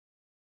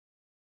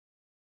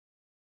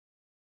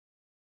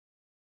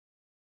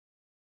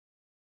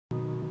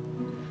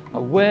I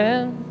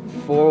went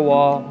for a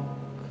walk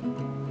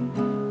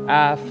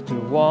after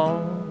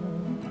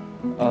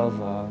one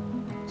of our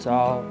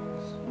talks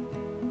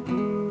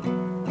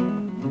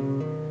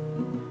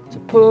to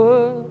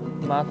put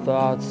my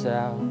thoughts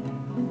out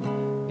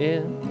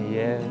in the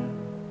air.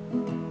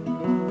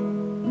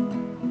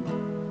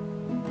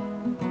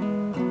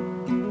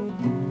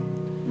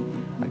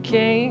 I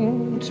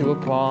came to a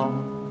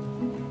pond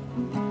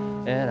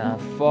and I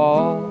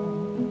followed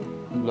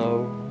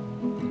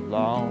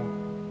along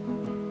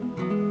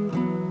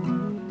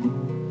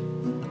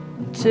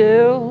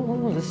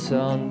until the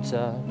sun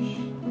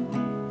touched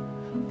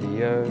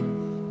the earth.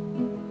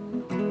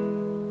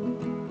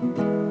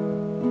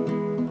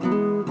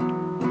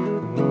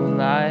 The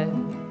moonlight,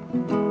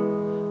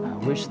 I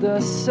wish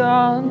the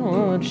sun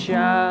would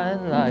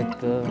shine like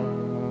the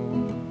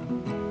moon,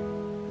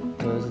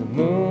 'cause the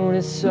moon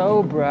is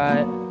so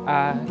bright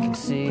I can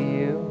see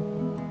you,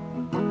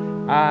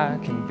 I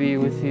can be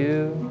with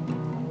you.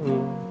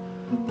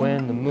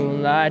 When the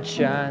moonlight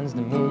shines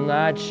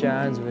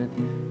with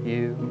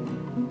you.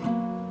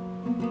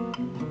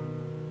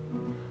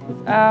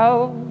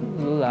 Without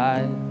the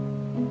light,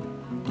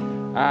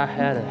 I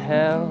had a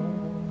hell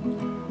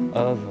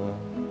of a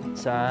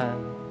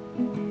time,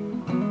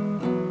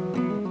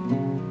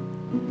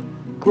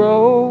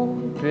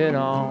 groping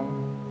on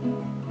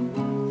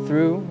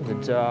through the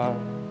dark.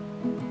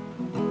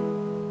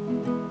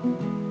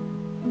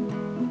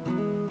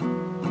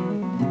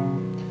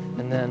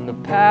 And then the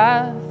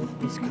path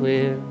is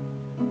clear,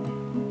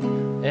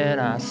 and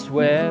I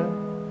swear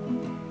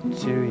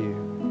to you,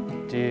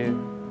 dear,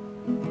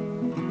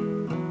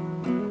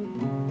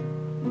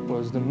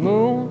 was the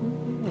moon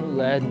who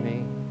led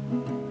me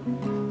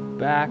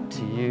back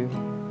to you.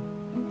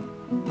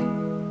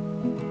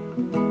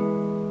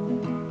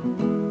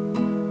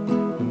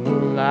 The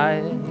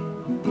moonlight,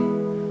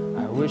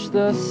 I wish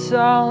the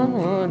sun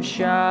would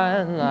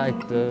shine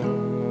like the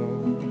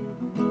moon,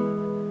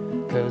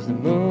 'cause the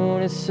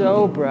moon is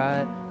so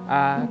bright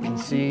I can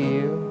see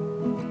you,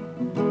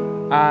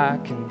 I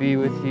can be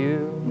with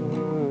you.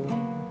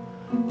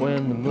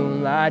 When the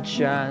moonlight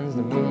shines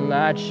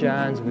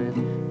with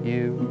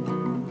you.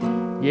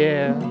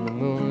 Yeah, the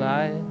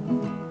moonlight,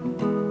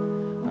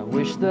 I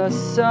wish the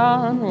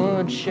sun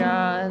would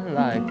shine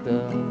like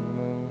the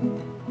moon,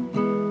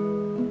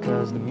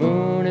 'cause the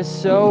moon is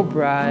so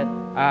bright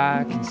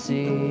I can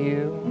see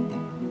you,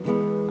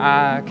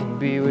 I can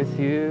be with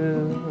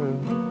you.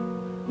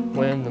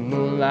 When the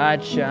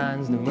moonlight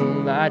shines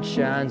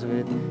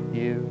with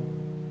you.